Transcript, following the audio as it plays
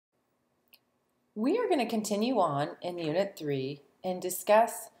We are going to continue on in Unit 3 and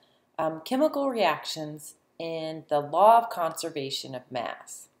discuss chemical reactions and the law of conservation of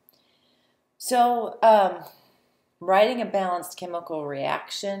mass. So, writing a balanced chemical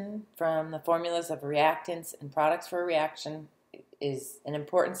reaction from the formulas of reactants and products for a reaction is an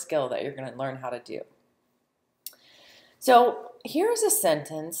important skill that you're going to learn how to do. So, here's a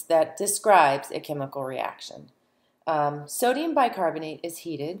sentence that describes a chemical reaction. Sodium bicarbonate is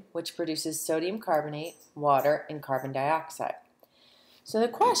heated, which produces sodium carbonate, water, and carbon dioxide. So the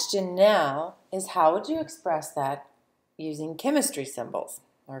question now is, how would you express that using chemistry symbols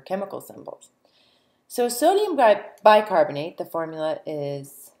or chemical symbols? So sodium bicarbonate, the formula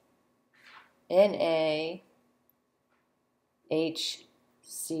is NaHCO3,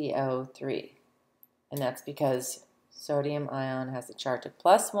 and that's because sodium ion has a charge of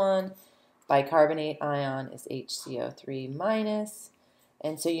 +1, bicarbonate ion is HCO3 minus,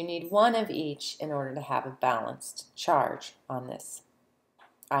 and so you need one of each in order to have a balanced charge on this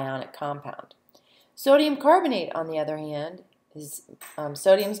ionic compound. Sodium carbonate, on the other hand, is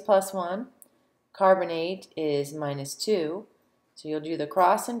sodium's +1, carbonate is -2, so you'll do the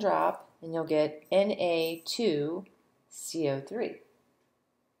cross and drop, and you'll get Na2CO3.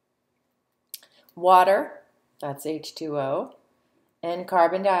 Water, that's H2O, and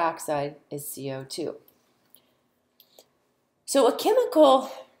carbon dioxide is CO2. So a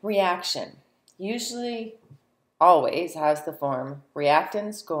chemical reaction usually always has the form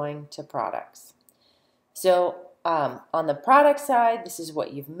reactants going to products. So on the product side, this is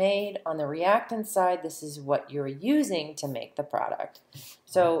what you've made. On the reactant side, this is what you're using to make the product.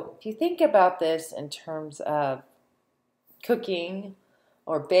 So if you think about this in terms of cooking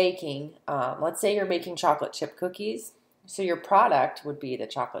or baking, let's say you're making chocolate chip cookies. So your product would be the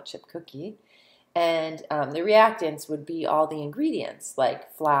chocolate chip cookie, and the reactants would be all the ingredients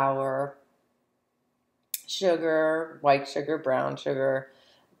like flour, sugar, white sugar, brown sugar,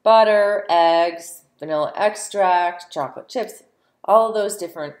 butter, eggs, vanilla extract, chocolate chips. All of those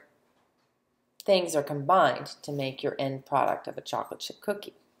different things are combined to make your end product of a chocolate chip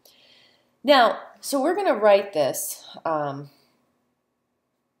cookie. Now, so we're going to write this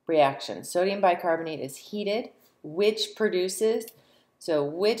reaction. Sodium bicarbonate is heated, which produces,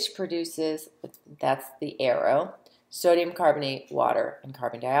 that's the arrow, sodium carbonate, water, and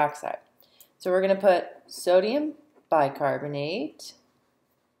carbon dioxide. So we're going to put sodium bicarbonate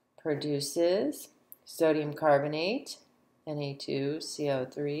produces sodium carbonate,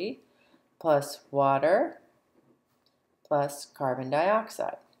 Na2CO3, plus water, plus carbon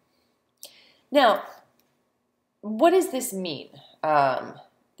dioxide. Now, what does this mean,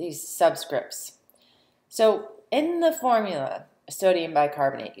 these subscripts? So in the formula, sodium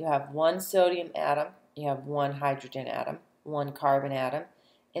bicarbonate, you have one sodium atom, you have one hydrogen atom, one carbon atom,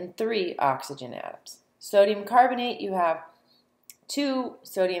 and 3 oxygen atoms. Sodium carbonate, you have 2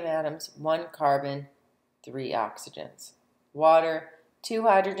 sodium atoms, 1 carbon, 3 oxygens. Water, 2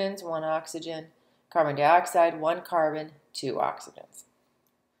 hydrogens, 1 oxygen. Carbon dioxide, 1 carbon, 2 oxygens.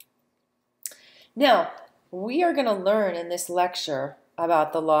 Now, we are going to learn in this lecture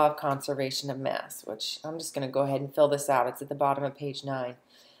about the law of conservation of mass, which I'm just going to go ahead and fill this out. It's at the bottom of page 9.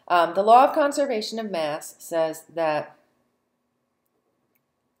 The law of conservation of mass says that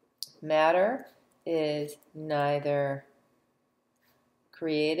matter is neither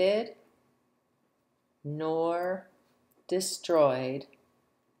created nor destroyed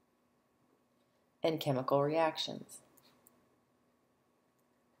in chemical reactions.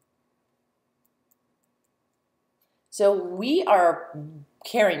 So we are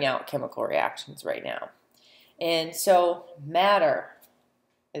carrying out chemical reactions right now. And so matter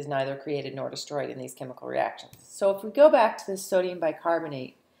is neither created nor destroyed in these chemical reactions. So if we go back to the sodium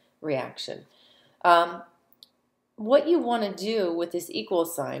bicarbonate reaction, what you want to do with this equal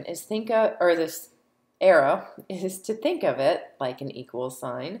sign is this arrow is to think of it like an equal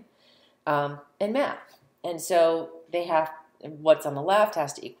sign in math. And so what's on the left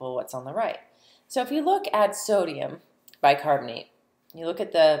has to equal what's on the right. So if you look at sodium bicarbonate, you look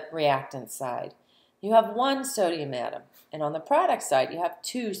at the reactant side, you have 1 sodium atom, and on the product side you have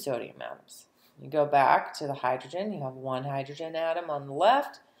 2 sodium atoms. You go back to the hydrogen, you have 1 hydrogen atom on the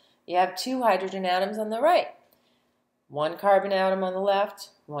left, you have 2 hydrogen atoms on the right. 1 carbon atom on the left,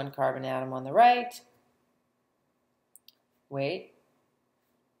 1 carbon atom on the right. Wait,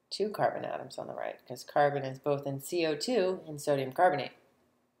 2 carbon atoms on the right, because carbon is both in CO2 and sodium carbonate.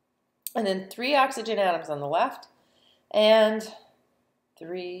 And then 3 oxygen atoms on the left, and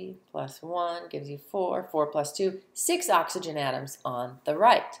 3 plus 1 gives you 4, 4 plus 2, 6 oxygen atoms on the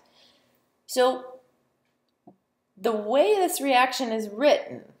right. So the way this reaction is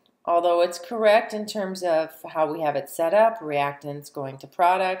written although it's correct in terms of how we have it set up, reactants going to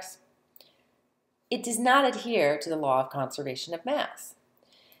products, it does not adhere to the law of conservation of mass.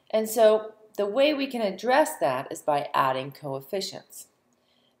 And so the way we can address that is by adding coefficients.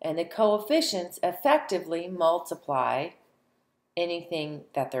 And the coefficients effectively multiply anything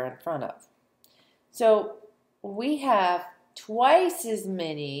that they're in front of. So we have twice as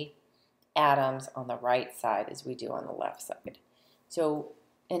many atoms on the right side as we do on the left side. So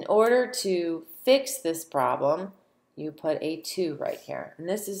in order to fix this problem, you put a 2 right here. And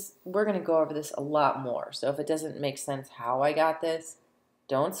we're going to go over this a lot more. So if it doesn't make sense how I got this,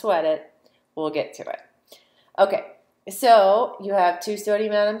 don't sweat it. We'll get to it. Okay, so you have 2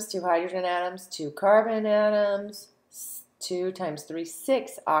 sodium atoms, 2 hydrogen atoms, 2 carbon atoms, 2 times 3,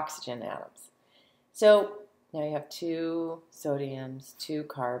 6 oxygen atoms. So now you have 2 sodiums, 2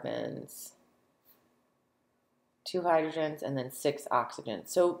 carbons, 2 hydrogens, and then 6 oxygens.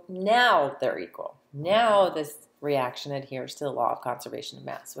 So now they're equal. Now this reaction adheres to the law of conservation of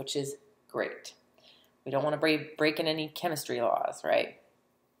mass, which is great. We don't want to be breaking any chemistry laws, right?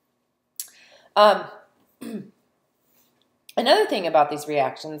 Another thing about these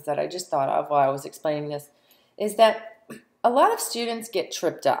reactions that I just thought of while I was explaining this is that a lot of students get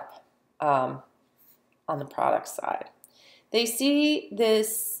tripped up on the product side. They see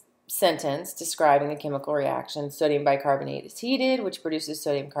this sentence describing the chemical reaction, sodium bicarbonate is heated, which produces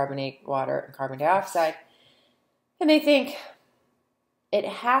sodium carbonate, water, and carbon dioxide, and they think it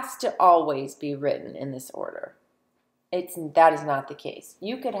has to always be written in this order. That is not the case.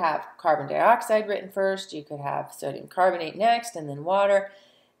 You could have carbon dioxide written first, you could have sodium carbonate next, and then water.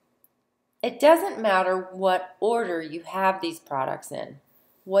 It doesn't matter what order you have these products in.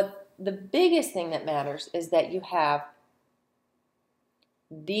 The biggest thing that matters is that you have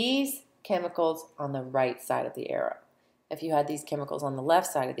these chemicals on the right side of the arrow. If you had these chemicals on the left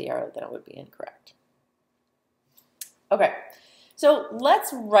side of the arrow, then it would be incorrect. Okay, so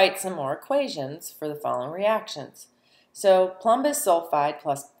let's write some more equations for the following reactions. So plumbous sulfide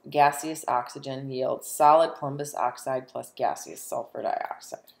plus gaseous oxygen yields solid plumbous oxide plus gaseous sulfur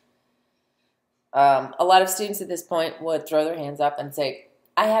dioxide. A lot of students at this point would throw their hands up and say,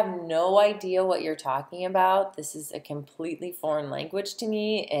 I have no idea what you're talking about. This is a completely foreign language to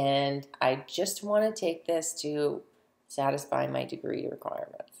me, and I just want to take this to satisfy my degree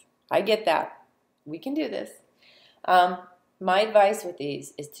requirements. I get that. We can do this. My advice with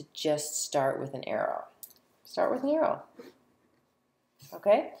these is to just start with an arrow. Start with an arrow.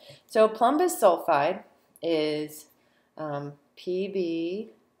 Okay, so plumbous sulfide is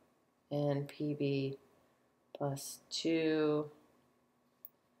Pb and Pb plus 2,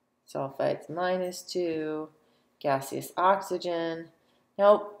 sulfides minus 2, gaseous oxygen.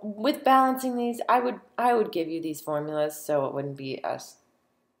 Now, with balancing these, I would give you these formulas so it wouldn't be as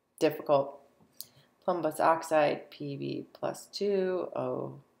difficult. Plumbous oxide, Pb plus 2,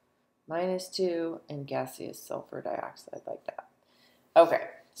 O minus 2, and gaseous sulfur dioxide like that. Okay,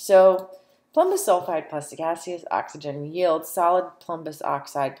 so plumbous sulfide plus gaseous oxygen yields solid plumbous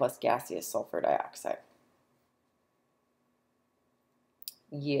oxide plus gaseous sulfur dioxide.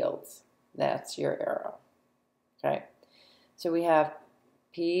 Yields, that's your arrow. Okay, so we have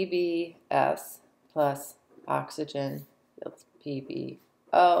PbS plus oxygen yields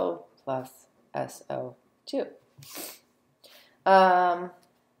PbO plus SO2.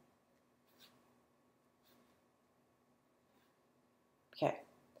 Okay,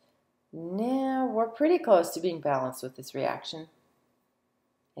 now we're pretty close to being balanced with this reaction.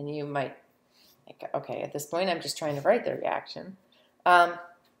 And you might think, okay, at this point I'm just trying to write the reaction. Our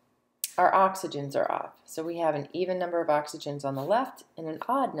oxygens are off. So we have an even number of oxygens on the left and an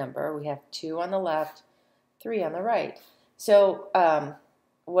odd number. We have 2 on the left, 3 on the right. So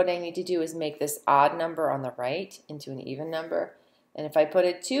what I need to do is make this odd number on the right into an even number. And if I put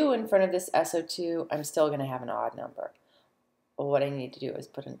a 2 in front of this SO2, I'm still going to have an odd number. Well, what I need to do is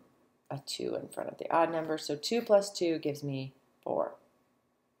put a 2 in front of the odd number. So 2 plus 2 gives me 4.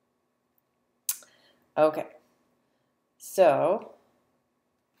 Okay, so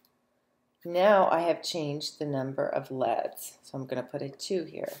now I have changed the number of leads. So I'm going to put a 2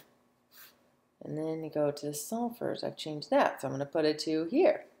 here. And then you go to the sulfurs. I've changed that. So I'm going to put a 2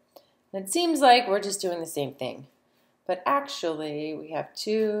 here. And it seems like we're just doing the same thing. But actually, we have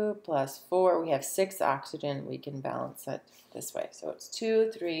 2 plus 4. We have 6 oxygen. We can balance it this way. So it's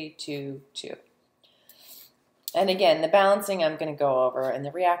 2, 3, 2, 2. And again, the balancing I'm going to go over, and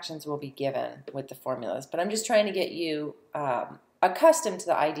the reactions will be given with the formulas. But I'm just trying to get you accustomed to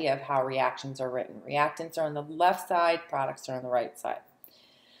the idea of how reactions are written. Reactants are on the left side, products are on the right side.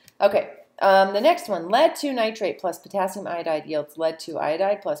 Okay, The next one, lead 2 nitrate plus potassium iodide yields lead 2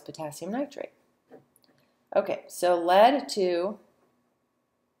 iodide plus potassium nitrate. Okay, so lead 2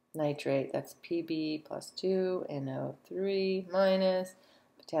 nitrate, that's Pb plus 2NO3 minus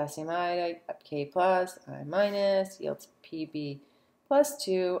potassium iodide, K plus, I minus, yields Pb plus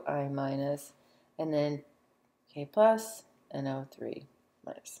 2, I minus, and then K plus, NO3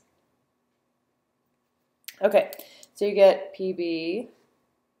 minus. Okay, so you get Pb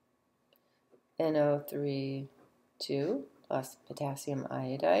NO3 2 plus potassium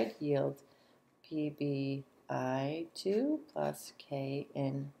iodide yields PbI2 plus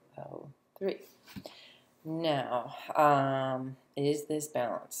KNO3. Now, is this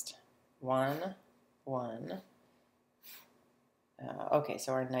balanced? 1, 1. Okay,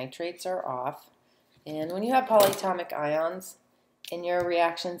 so our nitrates are off. And when you have polyatomic ions in your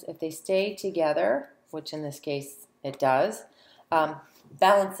reactions, if they stay together, which in this case it does,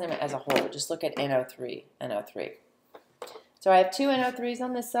 balance them as a whole. Just look at NO3, NO3. So I have 2 NO3s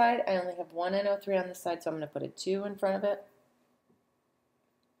on this side. I only have 1 NO3 on this side, so I'm going to put a 2 in front of it.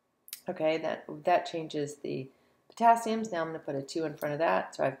 Okay, that changes the potassiums. Now I'm going to put a 2 in front of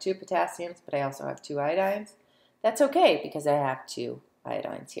that. So I have 2 potassiums, but I also have 2 iodines. That's okay because I have 2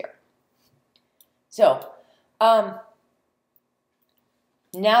 iodines here. So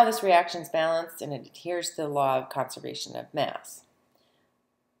now this reaction is balanced and it adheres to the law of conservation of mass.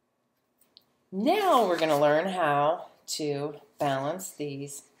 Now we're going to learn how to balance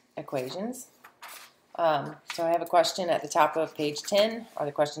these equations. So I have a question at the top of page 10. Are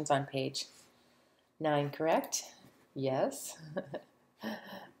the questions on page 9 correct? Yes.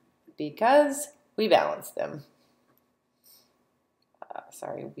 Because we balanced them.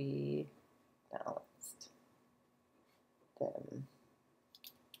 Sorry, we balanced them.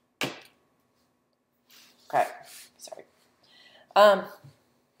 Okay, sorry.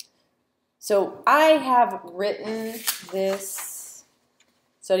 So I have written this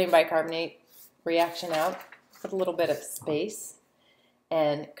sodium bicarbonate reaction out with a little bit of space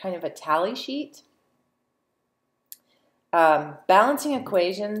and kind of a tally sheet. Balancing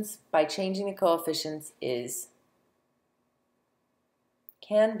equations by changing the coefficients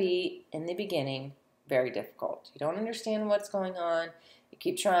can be, in the beginning, very difficult. You don't understand what's going on, you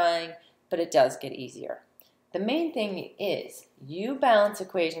keep trying, but it does get easier. The main thing is you balance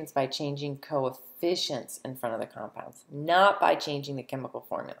equations by changing coefficients in front of the compounds, not by changing the chemical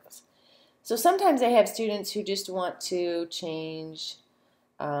formulas. So sometimes I have students who just want to change,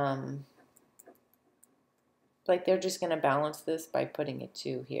 like they're just going to balance this by putting a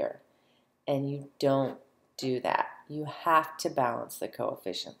 2 here. And you don't do that. You have to balance the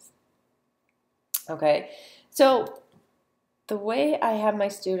coefficients. Okay, so the way I have my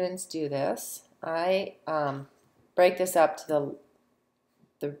students do this, I break this up to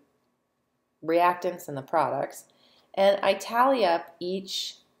the reactants and the products, and I tally up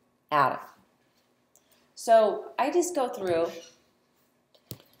each atom. So I just go through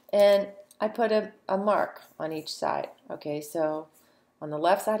and I put a mark on each side. Okay, so on the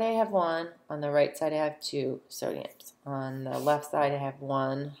left side I have 1, on the right side I have 2 sodiums. On the left side I have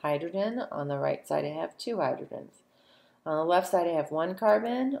 1 hydrogen, on the right side I have 2 hydrogens. On the left side I have 1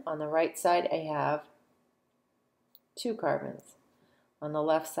 carbon, on the right side I have 2 carbons. On the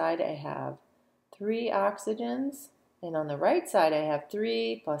left side I have 3 oxygens, and on the right side I have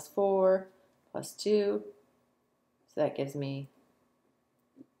 3 plus 4 plus 2, so that gives me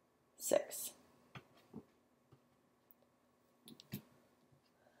 6.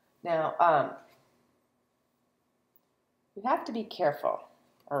 Now, you have to be careful,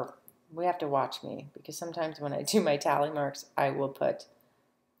 or we have to watch me, because sometimes when I do my tally marks, I will put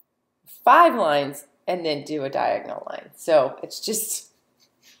 5 lines and then do a diagonal line. So it's just,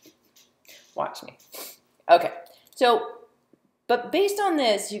 watch me. Okay, so, but based on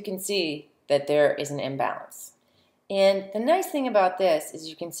this, you can see that there is an imbalance. And the nice thing about this is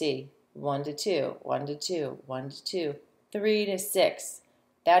you can see 1 to 2, 1 to 2, 1 to 2, 3 to 6.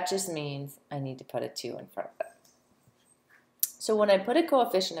 That just means I need to put a 2 in front of it. So when I put a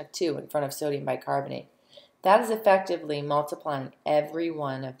coefficient of 2 in front of sodium bicarbonate, that is effectively multiplying every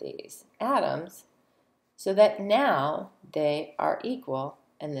one of these atoms so that now they are equal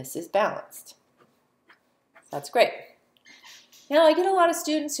and this is balanced. That's great. Now I get a lot of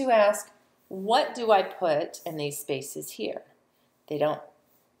students who ask, what do I put in these spaces here? They don't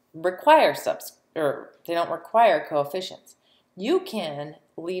require coefficients. You can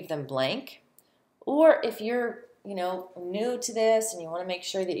leave them blank, or if you're new to this and you want to make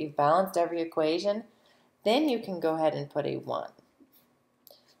sure that you've balanced every equation, then you can go ahead and put a 1.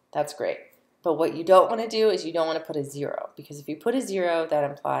 That's great. But what you don't want to do is you don't want to put a 0, because if you put a 0, that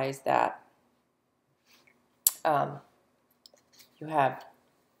implies that you have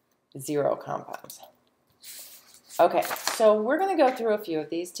 0 compounds. Okay, so we're going to go through a few of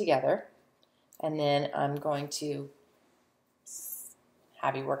these together, and then I'm going to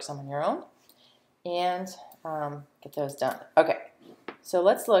have you work some on your own and get those done. Okay, so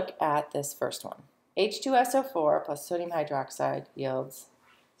let's look at this first one. H2SO4 plus sodium hydroxide yields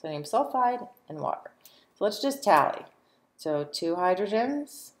sodium sulfide and water. So let's just tally. So 2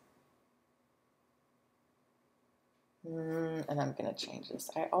 hydrogens, and I'm going to change this.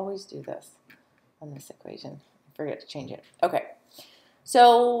 I always do this on this equation. I forget to change it. Okay,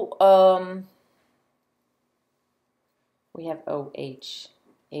 so we have OH,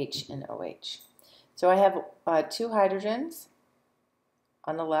 H and OH. So I have 2 hydrogens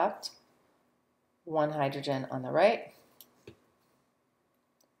on the left, 1 hydrogen on the right.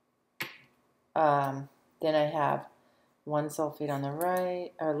 Then I have 1 sulfate on the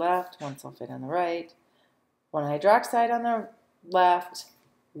right or left, 1 sulfate on the right, 1 hydroxide on the left,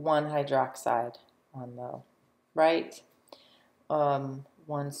 1 hydroxide on the right, 1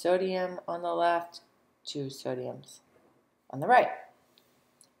 sodium on the left, 2 sodiums on the right.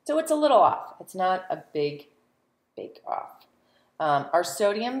 So it's a little off. It's not a big off. Our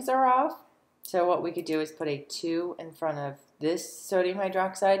sodiums are off. So what we could do is put a 2 in front of this sodium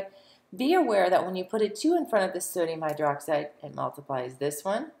hydroxide. Be aware that when you put a 2 in front of this sodium hydroxide, it multiplies this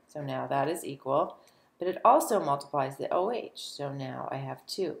one. So now that is equal. But it also multiplies the OH. So now I have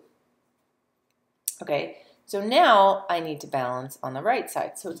 2. Okay, so now I need to balance on the right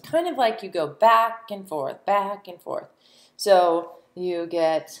side. So it's kind of like you go back and forth, back and forth. So you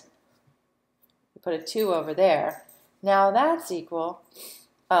put a 2 over there. Now that's equal.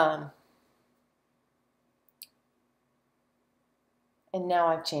 And now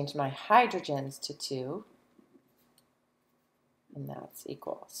I've changed my hydrogens to 2. And that's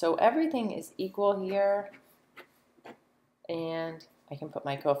equal. So everything is equal here. And I can put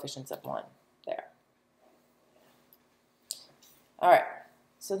my coefficients of 1 there. All right,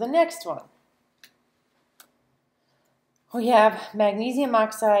 so the next one. We have magnesium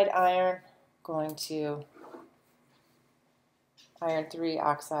oxide, iron, going to iron 3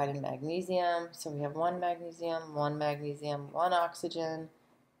 oxide and magnesium. So we have 1 magnesium, 1 oxygen,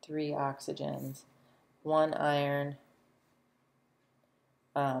 3 oxygens, 1 iron,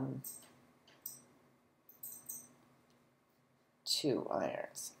 2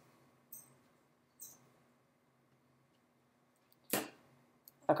 irons.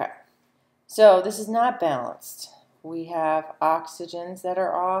 Okay, so this is not balanced. We have oxygens that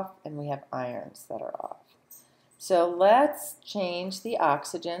are off and we have irons that are off. So let's change the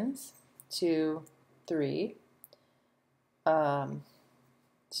oxygens to 3.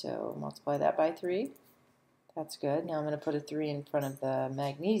 So multiply that by 3. That's good. Now I'm going to put a 3 in front of the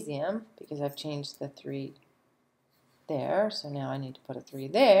magnesium because I've changed the 3 there. So now I need to put a 3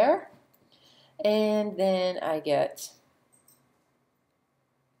 there. And then I get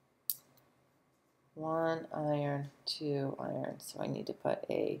 1 iron, 2 iron. So I need to put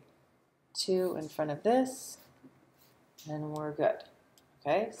a 2 in front of this. And we're good.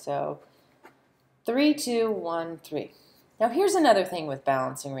 Okay, so 3, 2, 1, 3. Now here's another thing with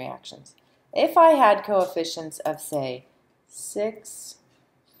balancing reactions. If I had coefficients of, say, 6,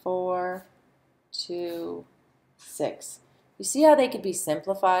 4, 2, 6, you see how they could be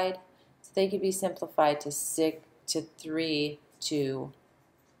simplified? So they could be simplified to 3, 2,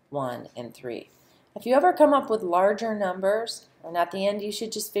 1, and 3. If you ever come up with larger numbers, and at the end you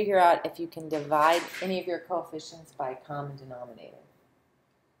should just figure out if you can divide any of your coefficients by a common denominator.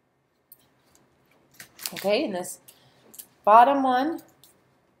 Okay, in this bottom one,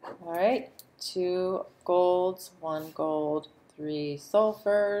 all right, 2 golds, 1 gold, 3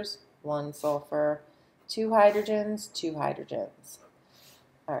 sulfurs, 1 sulfur, 2 hydrogens, 2 hydrogens.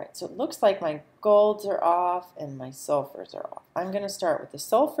 All right, so it looks like my golds are off and my sulfurs are off. I'm going to start with the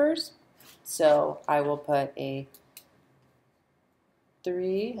sulfurs. So I will put a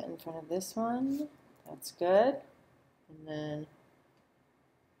 3 in front of this one. That's good. And then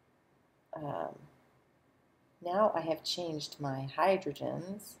now I have changed my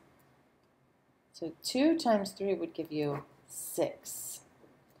hydrogens. So 2 times 3 would give you 6.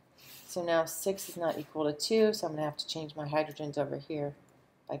 So now 6 is not equal to 2, so I'm going to have to change my hydrogens over here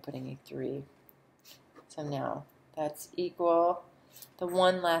by putting a 3. So now that's equal. The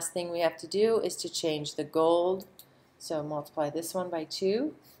one last thing we have to do is to change the gold. So multiply this one by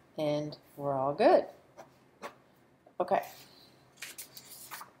 2, and we're all good. Okay.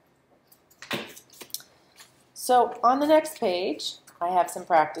 So on the next page, I have some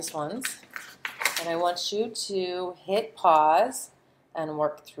practice ones, and I want you to hit pause and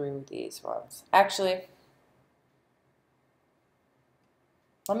work through these ones. Actually,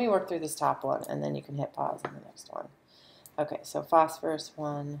 Let me work through this top one, and then you can hit pause on the next one. Okay, so phosphorus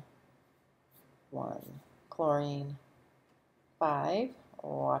 1, 1, chlorine 5,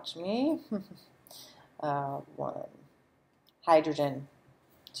 watch me, 1, hydrogen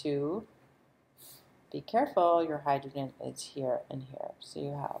 2, be careful, your hydrogen is here and here, so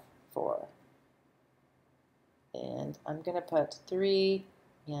you have 4. And I'm going to put 3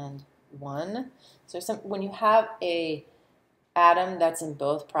 and 1. So when you have a atom that's in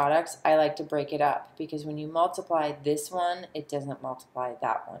both products, I like to break it up because when you multiply this one, it doesn't multiply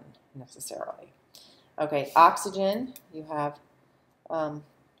that one necessarily. Okay, oxygen, you have 1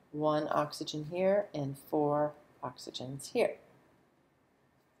 oxygen here and 4 oxygens here.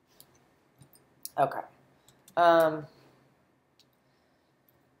 Okay.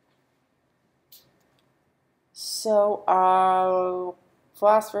 So our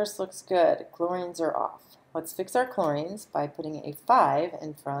phosphorus looks good. Chlorines are off. Let's fix our chlorines by putting a 5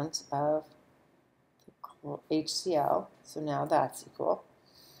 in front of the HCl. So now that's equal.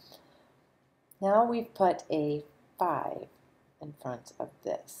 Now we've put a 5 in front of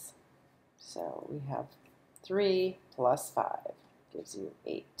this. So we have 3 plus 5 gives you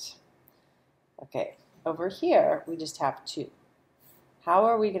 8. Okay, over here we just have 2. How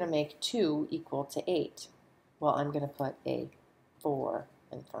are we going to make 2 equal to 8? Well, I'm going to put a 4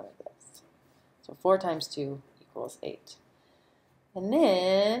 in front of this. So 4 times 2 equals 8. And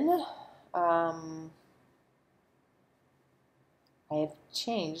then I have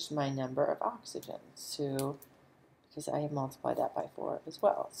changed my number of oxygens to, because I have multiplied that by 4 as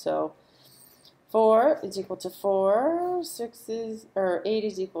well. So 4 is equal to 4, 8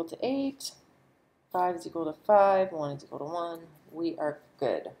 is equal to 8, 5 is equal to 5, 1 is equal to 1. We are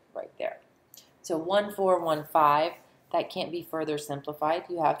good right there. So 1, 4, 1, 5, that can't be further simplified.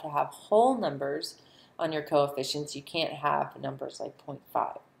 You have to have whole numbers on your coefficients. You can't have numbers like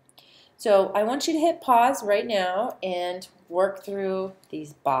 0.5. So I want you to hit pause right now and work through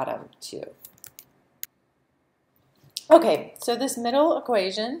these bottom two. Okay, so this middle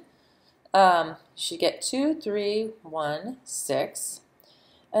equation, you should get 2, 3, 1, 6.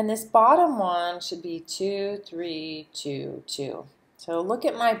 And this bottom one should be 2, 3, 2, 2. So look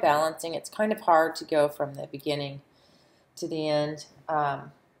at my balancing. It's kind of hard to go from the beginning to the end,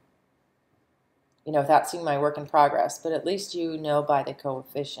 without seeing my work in progress. But at least you know by the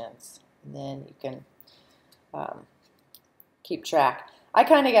coefficients. And then you can keep track. I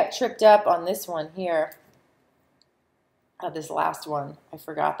kind of got tripped up on this one here. This last one, I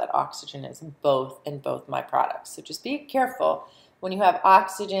forgot that oxygen is in both my products. So just be careful when you have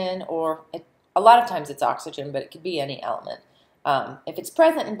oxygen, or a lot of times it's oxygen, but it could be any element. If it's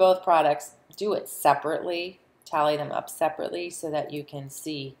present in both products, do it separately, tally them up separately so that you can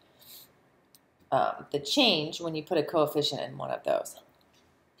see the change when you put a coefficient in one of those.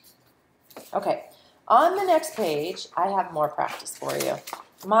 Okay, on the next page, I have more practice for you.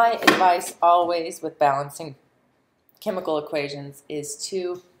 My advice always with balancing chemical equations is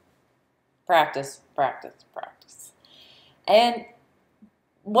to practice, practice, practice. And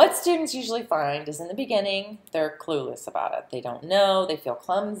what students usually find is in the beginning, they're clueless about it. They don't know, they feel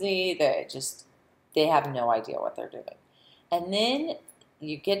clumsy, they have no idea what they're doing. And then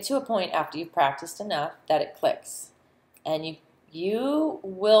you get to a point after you've practiced enough that it clicks. And you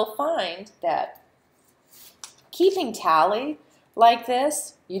will find that keeping tally like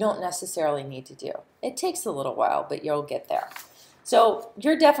this, you don't necessarily need to do. It takes a little while, but you'll get there. So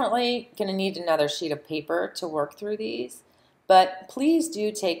you're definitely going to need another sheet of paper to work through these, but please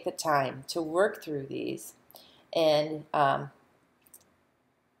do take the time to work through these and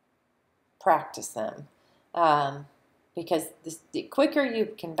practice them. Because the quicker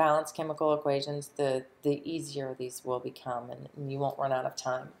you can balance chemical equations, the easier these will become, and you won't run out of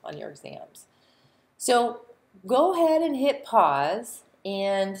time on your exams. So go ahead and hit pause,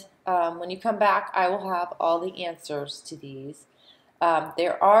 and when you come back, I will have all the answers to these.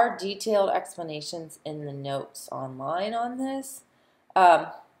 There are detailed explanations in the notes online on this,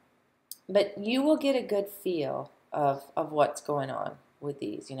 but you will get a good feel of what's going on with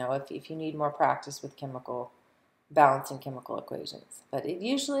these, if you need more practice with balancing chemical equations. But it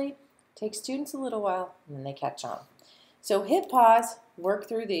usually takes students a little while, and then they catch on. So hit pause, work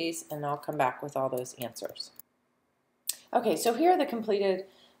through these, and I'll come back with all those answers. Okay, so here are the completed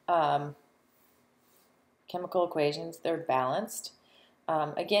chemical equations. They're balanced.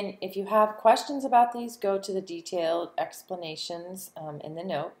 Again, if you have questions about these, go to the detailed explanations in the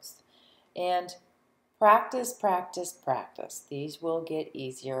notes. And practice, practice, practice. These will get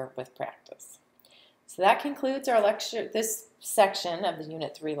easier with practice. So that concludes our lecture, this section of the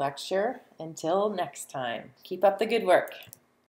Unit 3 lecture. Until next time, keep up the good work.